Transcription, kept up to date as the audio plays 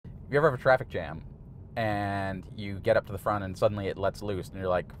you ever have a traffic jam and you get up to the front and suddenly it lets loose and you're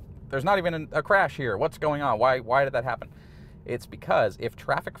like, there's not even a crash here. What's going on? Why did that happen? It's because if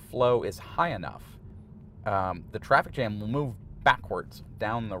traffic flow is high enough, the traffic jam will move backwards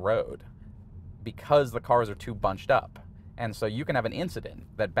down the road because the cars are too bunched up. And so you can have an incident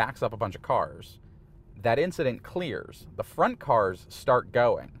that backs up a bunch of cars. That incident clears. The front cars start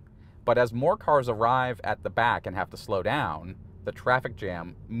going. But as more cars arrive at the back and have to slow down, the traffic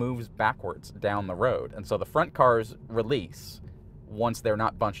jam moves backwards down the road. And so the front cars release once they're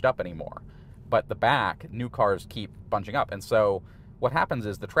not bunched up anymore. But the back, new cars keep bunching up. And so what happens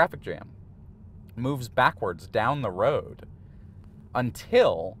is the traffic jam moves backwards down the road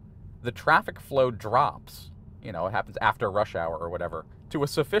until the traffic flow drops. You know, it happens after rush hour or whatever, to a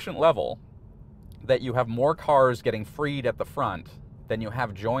sufficient level that you have more cars getting freed at the front than you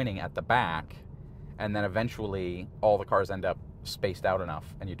have joining at the back, and then eventually all the cars end up spaced out enough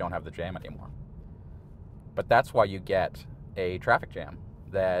and you don't have the jam anymore. But that's why you get a traffic jam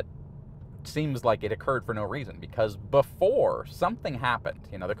that seems like it occurred for no reason, because before something happened,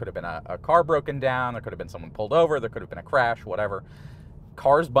 you know, there could have been a car broken down, there could have been someone pulled over, there could have been a crash, whatever.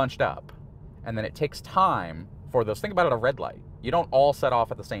 Cars bunched up, and then it takes time for those. Think about it, a red light. You don't all set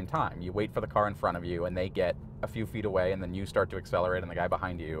off at the same time. You wait for the car in front of you, and they get a few feet away, and then you start to accelerate, and the guy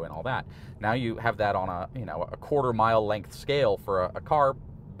behind you, and all that. Now you have that on a, you know, a quarter-mile length scale for a car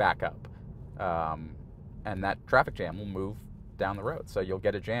backup, and that traffic jam will move down the road. So you'll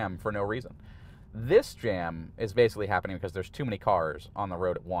get a jam for no reason. This jam is basically happening because there's too many cars on the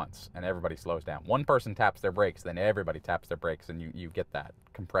road at once and everybody slows down. One person taps their brakes, then everybody taps their brakes, and you get that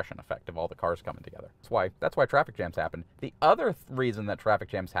compression effect of all the cars coming together. That's why traffic jams happen. The other reason that traffic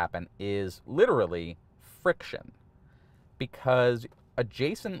jams happen is literally friction, because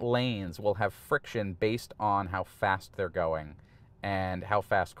adjacent lanes will have friction based on how fast they're going and how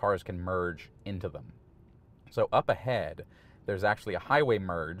fast cars can merge into them. So up ahead, there's actually a highway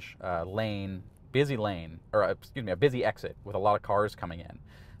merge lane, busy lane, or excuse me, a busy exit with a lot of cars coming in.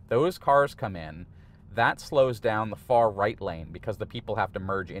 Those cars come in, that slows down the far right lane because the people have to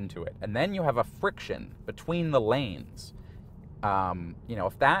merge into it. And then you have a friction between the lanes. You know,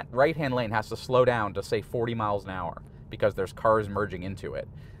 if that right-hand lane has to slow down to, say, 40 miles an hour because there's cars merging into it,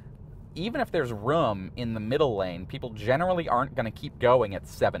 even if there's room in the middle lane, people generally aren't going to keep going at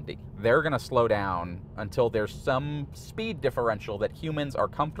 70. They're going to slow down until there's some speed differential that humans are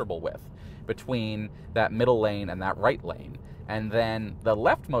comfortable with between that middle lane and that right lane. And then the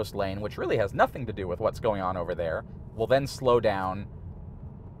leftmost lane, which really has nothing to do with what's going on over there, will then slow down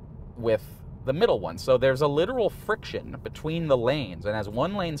with the middle one. So there's a literal friction between the lanes. And as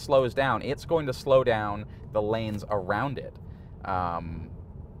one lane slows down, it's going to slow down the lanes around it.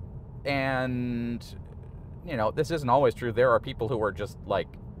 And, you know, this isn't always true. There are people who are just like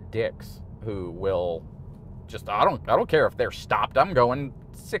dicks who will just, I don't care if they're stopped, I'm going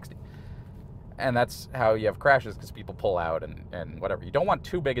 60. And that's how you have crashes, because people pull out and whatever. You don't want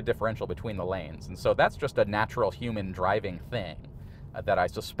too big a differential between the lanes. And so that's just a natural human driving thing that I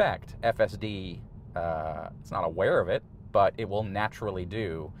suspect FSD, it's not aware of it, but it will naturally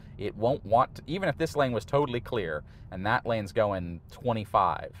do. It won't want to, even if this lane was totally clear and that lane's going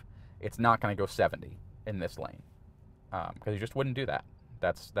 25, it's not going to go 70 in this lane, because you just wouldn't do that.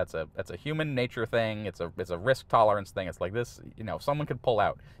 That's a human nature thing. It's a risk tolerance thing. It's like this, you know, someone could pull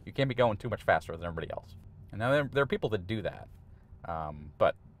out. You can't be going too much faster than everybody else. And now there are people that do that,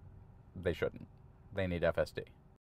 but they shouldn't. They need FSD.